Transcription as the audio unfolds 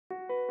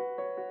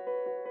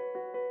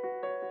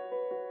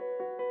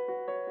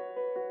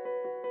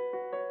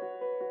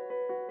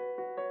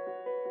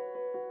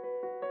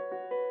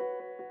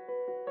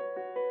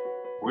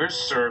We're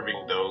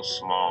serving those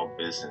small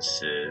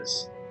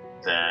businesses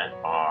that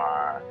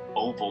are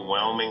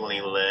overwhelmingly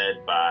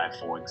led by,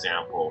 for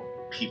example,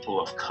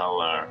 people of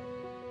color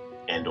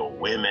and or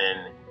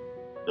women,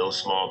 those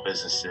small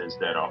businesses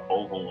that are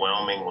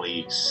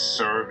overwhelmingly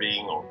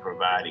serving or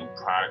providing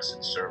products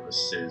and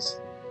services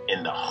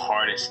in the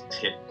hardest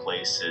hit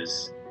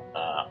places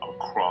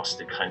across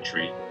the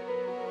country.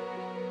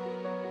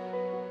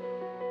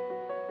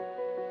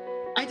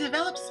 I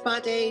developed Spa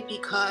Day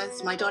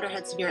because my daughter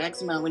had severe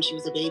eczema when she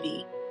was a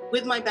baby.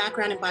 With my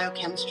background in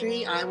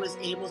biochemistry, I was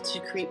able to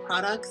create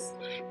products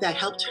that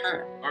helped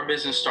her. Our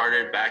business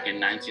started back in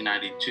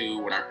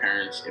 1992 when our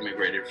parents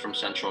immigrated from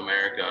Central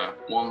America.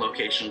 One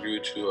location grew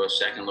to a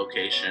second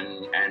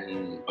location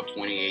and a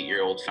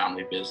 28-year-old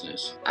family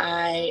business.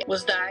 I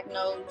was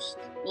diagnosed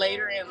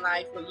later in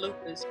life with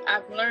lupus.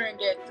 I've learned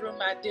that through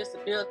my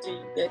disability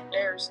that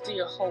there's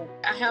still hope.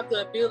 I have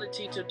the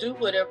ability to do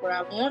whatever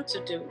I want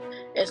to do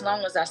as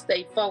long as I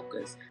stay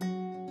focused.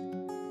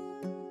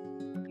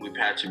 We've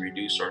had to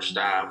reduce our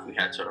staff. We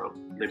had to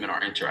limit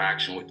our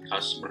interaction with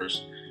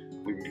customers.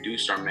 We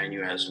reduced our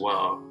menu as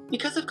well.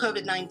 Because of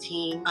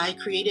COVID-19, I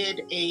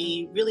created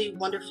a really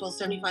wonderful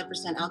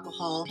 75%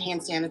 alcohol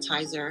hand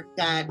sanitizer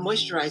that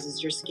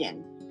moisturizes your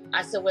skin.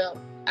 I said,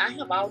 well, I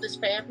have all this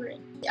fabric.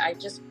 I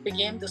just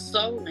began to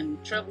sew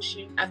and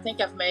troubleshoot. I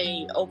think I've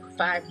made over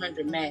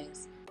 500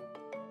 masks.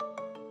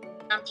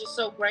 I'm just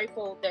so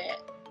grateful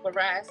that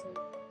Verizon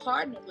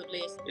partnered with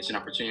LISC. It's an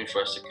opportunity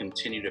for us to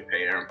continue to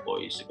pay our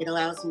employees. It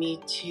allows me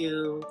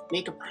to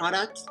make a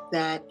product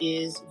that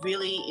is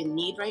really in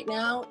need right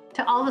now.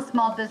 To all the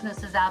small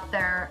businesses out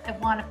there, I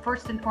want to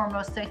first and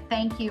foremost say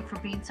thank you for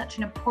being such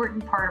an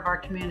important part of our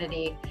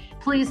community.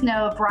 Please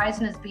know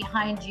Verizon is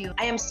behind you.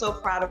 I am so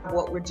proud of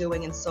what we're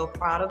doing and so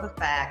proud of the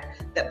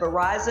fact that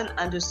Verizon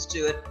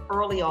understood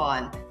early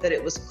on that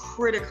it was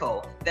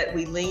critical that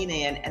we lean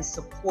in and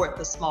support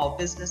the small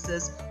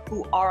businesses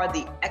who are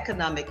the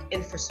economic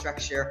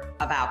infrastructure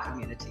of our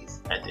communities.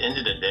 At the end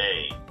of the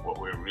day, what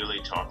we're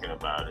really talking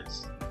about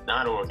is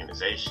not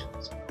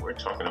organizations. We're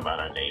talking about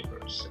our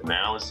neighbors.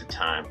 Now is the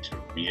time to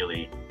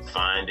really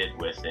find it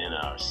within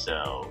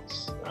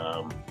ourselves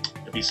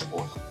to be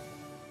supportive.